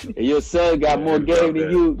 And your son got more game than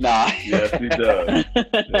you. Nah. Yes, he does.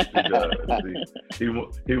 Yes, he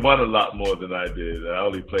does. He won a lot more than I did. I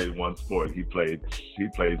only played one sport. He played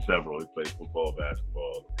several. He played football,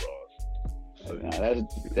 basketball, lacrosse.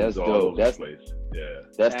 That's dope. That's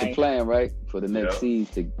the plan, right? For the next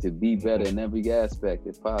season to be better in every aspect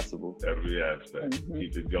if possible. Every aspect.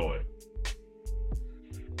 Keep it going.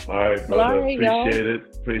 All right, brother. Appreciate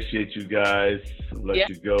it. Appreciate you guys. Let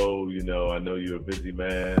you go. You know, I know you're a busy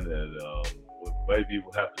man, and maybe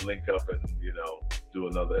we'll have to link up and do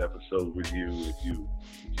another episode with you if you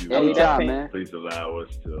anytime, man. Please allow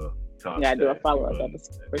us to contact. Yeah, do a follow-up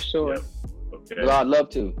episode for sure. Yep. Okay. Well, I'd love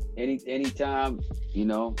to. Anytime,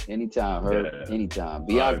 anytime, Herb. Yeah. Anytime.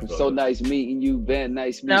 Bianca, so nice meeting you. Ben,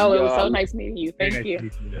 nice meeting you. No, it was so nice meeting you. Thank you.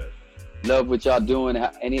 Yes. Love what y'all doing.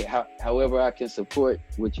 However I can support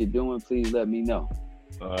what you're doing, please let me know.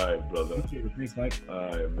 All right, brother. Thanks, Mike. All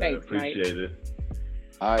right, man. Thanks, appreciate it.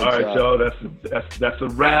 All right, y'all. That's a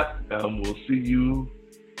wrap. We'll see you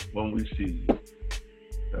when we see you.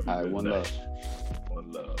 All right, one love.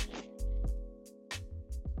 One love.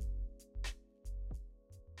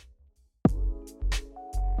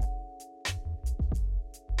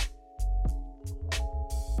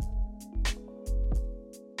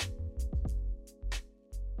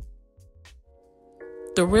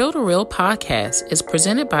 The Real to Real podcast is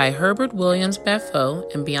presented by Herbert Williams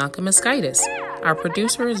Bafo and Bianca Moskaitis. Our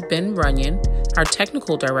producer is Ben Runyon. Our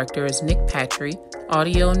technical director is Nick Patry.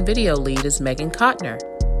 Audio and video lead is Megan Kottner.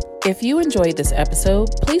 If you enjoyed this episode,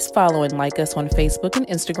 please follow and like us on Facebook and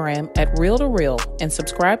Instagram at Real to Real and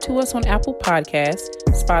subscribe to us on Apple Podcasts,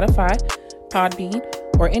 Spotify, Podbean,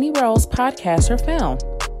 or anywhere else podcasts are found.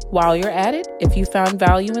 While you're at it, if you found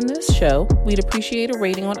value in this show, we'd appreciate a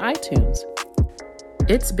rating on iTunes.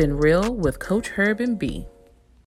 It's been real with Coach Herb and B.